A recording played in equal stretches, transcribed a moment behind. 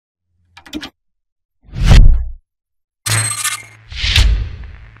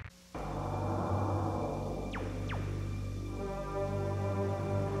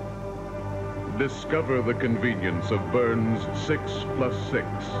Discover the convenience of Burns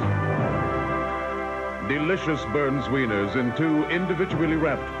 6+6. Delicious Burns Wieners in 2 individually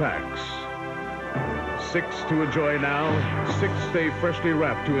wrapped packs. 6 to enjoy now, 6 stay freshly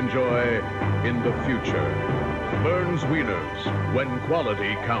wrapped to enjoy in the future. Burns Wieners, when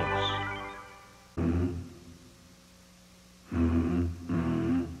quality counts.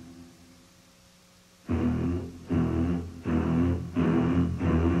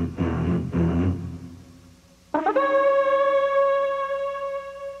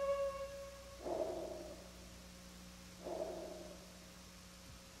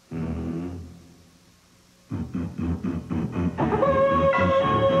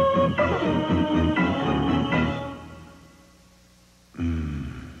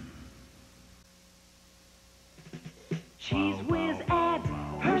 Cheese Whiz adds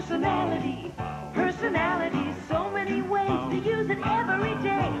personality. Personality, so many ways to use it every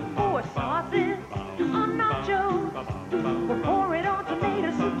day. For sauces, on nachos, or pour it on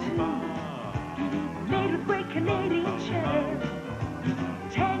tomato soup too. Made with great Canadian cheddar.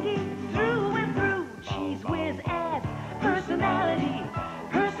 Tangy through and through. Cheese Whiz adds personality.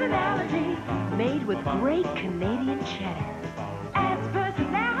 Personality, made with great Canadian cheddar. Adds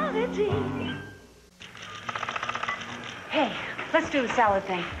personality. Hey, let's do the salad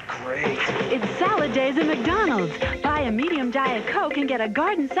thing. Great. It's salad days at McDonald's. Buy a medium Diet Coke and get a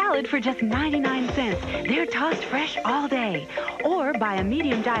garden salad for just 99 cents. They're tossed fresh all day. Or buy a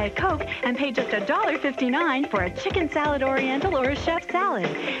medium Diet Coke and pay just $1.59 for a chicken salad oriental or a chef salad.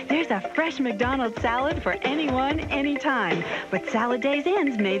 There's a fresh McDonald's salad for anyone, anytime. But salad days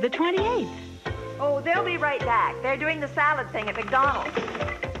ends May the 28th. Oh, they'll be right back. They're doing the salad thing at McDonald's.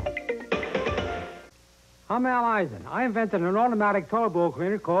 I'm Al Eisen. I invented an automatic toilet bowl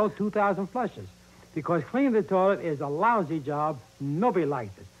cleaner called 2000 Flushes. Because cleaning the toilet is a lousy job, nobody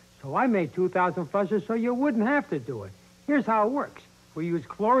likes it. So I made 2000 Flushes so you wouldn't have to do it. Here's how it works. We use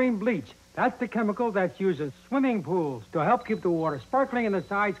chlorine bleach. That's the chemical that's used in swimming pools to help keep the water sparkling and the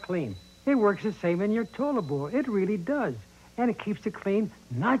sides clean. It works the same in your toilet bowl. It really does. And it keeps it clean,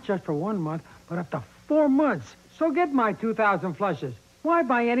 not just for 1 month, but up to 4 months. So get my 2000 Flushes. Why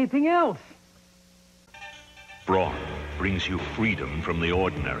buy anything else? Braun brings you freedom from the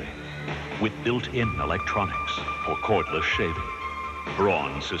ordinary with built-in electronics for cordless shaving.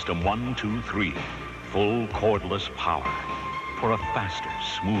 Braun System 1, 2, 3. Full cordless power for a faster,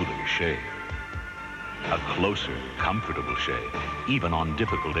 smoother shave. A closer, comfortable shave, even on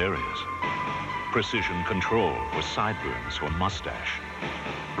difficult areas. Precision control for sideburns or mustache.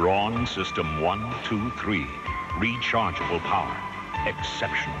 Braun System 1, 2, 3. Rechargeable power.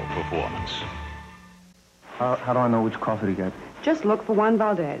 Exceptional performance. How do I know which coffee to get? Just look for Juan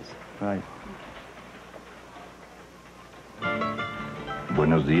Valdez. Right.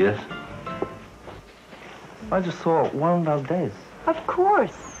 Buenos dias. I just saw Juan Valdez. Of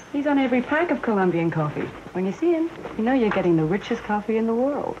course. He's on every pack of Colombian coffee. When you see him, you know you're getting the richest coffee in the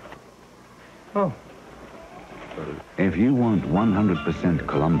world. Oh. If you want 100%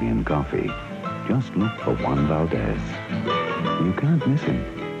 Colombian coffee, just look for Juan Valdez. You can't miss him.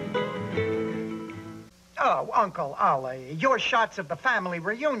 Oh, Uncle Ollie, your shots of the family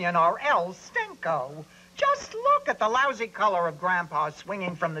reunion are El Stinko. Just look at the lousy color of Grandpa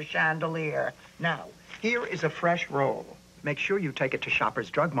swinging from the chandelier. Now, here is a fresh roll. Make sure you take it to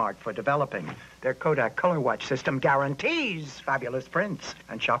Shoppers Drug Mart for developing. Their Kodak Color Watch system guarantees fabulous prints,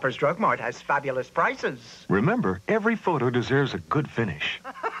 and Shoppers Drug Mart has fabulous prices. Remember, every photo deserves a good finish.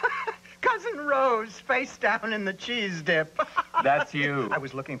 Cousin Rose, face down in the cheese dip. That's you. I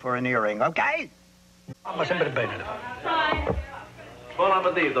was looking for an earring, okay? Ma sempre bene. Hi. Buon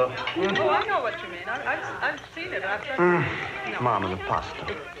appetito. Oh, I know what you mean. I've seen it. I've tried No. Mama, the pasta.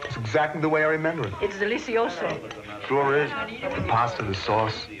 It's exactly the way I remember it. It's Delizioso. Sure is. The pasta, the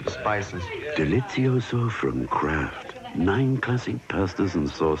sauce, the spices. Delizioso from Kraft. 9 classic pastas and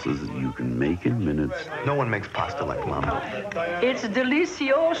sauces that you can make in minutes. No one makes pasta like Mama. It's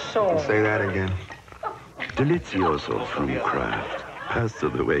Delizioso. Say that again. Delizioso from Kraft. Pasta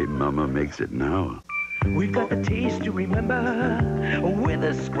the way Mama makes it now. We've got the taste to remember with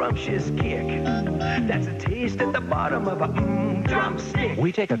a scrumptious kick. That's a taste at the bottom of a drumstick.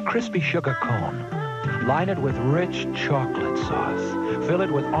 We take a crispy sugar cone, line it with rich chocolate sauce, fill it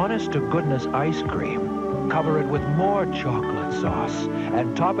with honest-to-goodness ice cream, cover it with more chocolate sauce,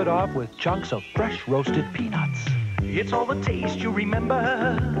 and top it off with chunks of fresh roasted peanuts. It's all the taste you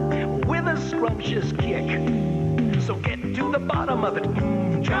remember with a scrumptious kick. So get to the bottom of it,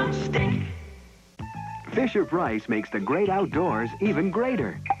 drumstick. Fisher-Price makes the great outdoors even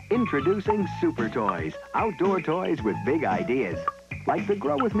greater. Introducing Super Toys, outdoor toys with big ideas. like the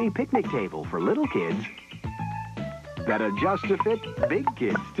Grow With Me picnic table for little kids that adjusts to fit big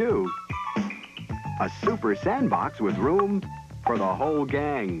kids, too. A super sandbox with room for the whole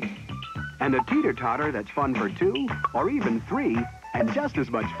gang. And a teeter-totter that's fun for 2 or even 3 and just as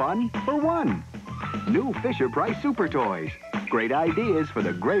much fun for 1. New Fisher-Price Super Toys. Great ideas for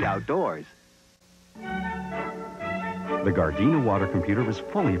the great outdoors. The Gardena water computer is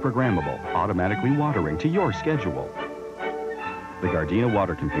fully programmable, automatically watering to your schedule. The Gardena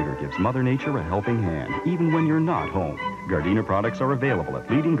water computer gives Mother Nature a helping hand, even when you're not home. Gardena products are available at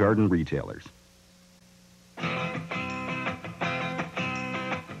leading garden retailers.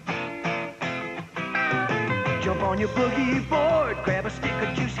 Jump on your boogie board, grab a stick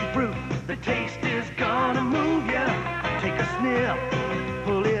of juicy fruit. The taste is gonna move ya. Take a sniff,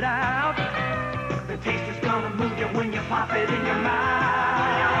 pull it out. The taste is gonna move ya when you pop it in your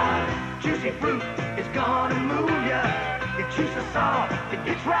mouth. Juicy fruit is gonna move ya. It juices soft, it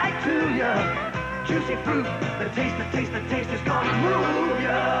gets right to ya. Juicy fruit, the taste is gonna move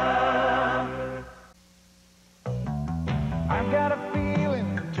ya. I've got a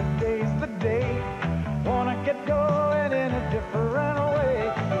feeling today's the day. Wanna get going in a different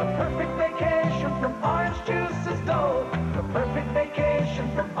way. The perfect vacation from orange juice is Dole. The perfect vacation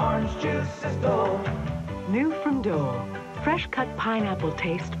from orange juice is Dole. New from Dole. Fresh cut pineapple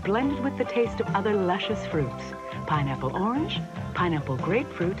taste blended with the taste of other luscious fruits. Pineapple orange, pineapple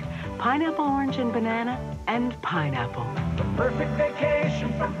grapefruit, pineapple orange and banana, and pineapple. The perfect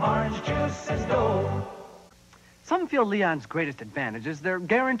vacation from orange juice is Dole. Some feel Leon's greatest advantage is their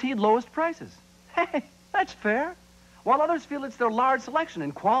guaranteed lowest prices. Hey, that's fair. While others feel it's their large selection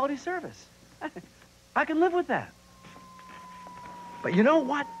and quality service. I can live with that. But you know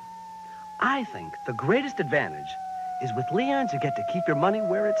what? I think the greatest advantage is with Leon's you get to keep your money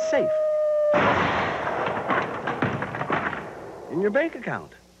where it's safe. In your bank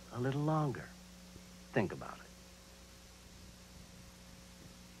account a little longer. Think about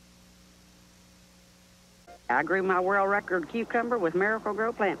it. I grew my world record cucumber with Miracle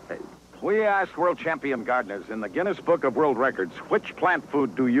Grow plant food. We asked world champion gardeners in the Guinness Book of World Records, which plant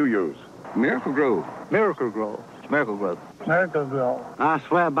food do you use? Miracle Grow. Miracle Grow. Miracle Grow. Miracle Grow. I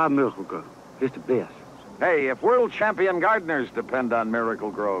swear by Miracle Grow. It's the best. Hey, if world champion gardeners depend on Miracle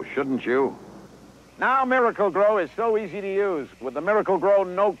Grow, shouldn't you? Now Miracle Grow is so easy to use with the Miracle Grow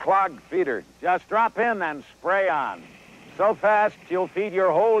no-clog feeder. Just drop in and spray on. So fast, you'll feed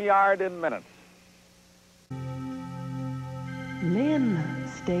your whole yard in minutes. Lynn,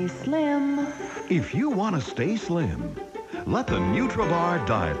 stay slim. If you want to stay slim, let the Nutribar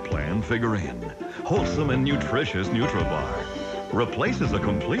diet plan figure in. Wholesome and nutritious Nutribar replaces a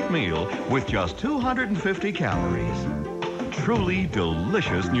complete meal with just 250 calories. Truly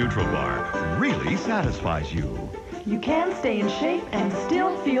delicious Nutribar really satisfies you. You can stay in shape and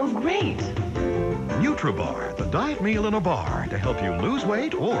still feel great. Nutribar, the diet meal in a bar to help you lose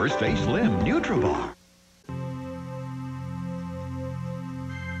weight or stay slim. Nutribar.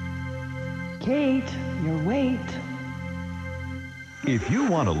 Kate, your weight. If you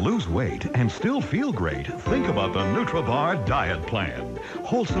want to lose weight and still feel great, think about the Nutribar diet plan.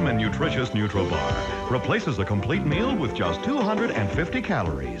 Wholesome and nutritious Nutribar replaces a complete meal with just 250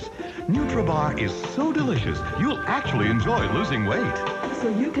 calories. Nutribar is so delicious, you'll actually enjoy losing weight. So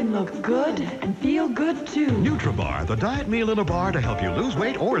you can look good and feel good too. Nutribar, the diet meal in a bar to help you lose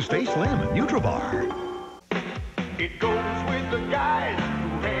weight or stay slim. Nutribar. It goes with the guys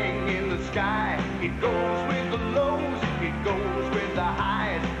who hang in the sky. It goes with the lows. It goes with the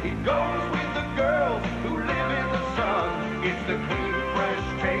highs. It goes with the girls who live in the sun. It's the clean,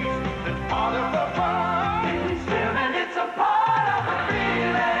 fresh taste that's part of the fun. It's still and it's a part of the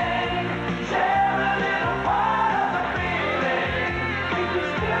feeling. Share a little part of the feeling. It's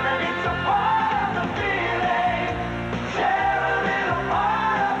still and it's a part of the feeling. Share a little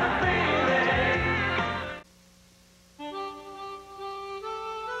part of the feeling.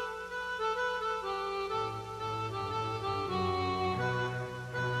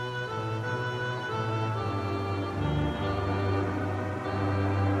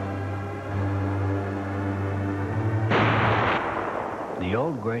 The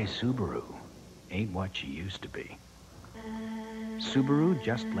old gray Subaru ain't what she used to be. Subaru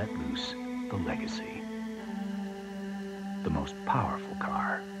just let loose the Legacy. The most powerful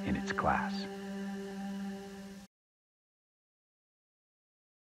car in its class.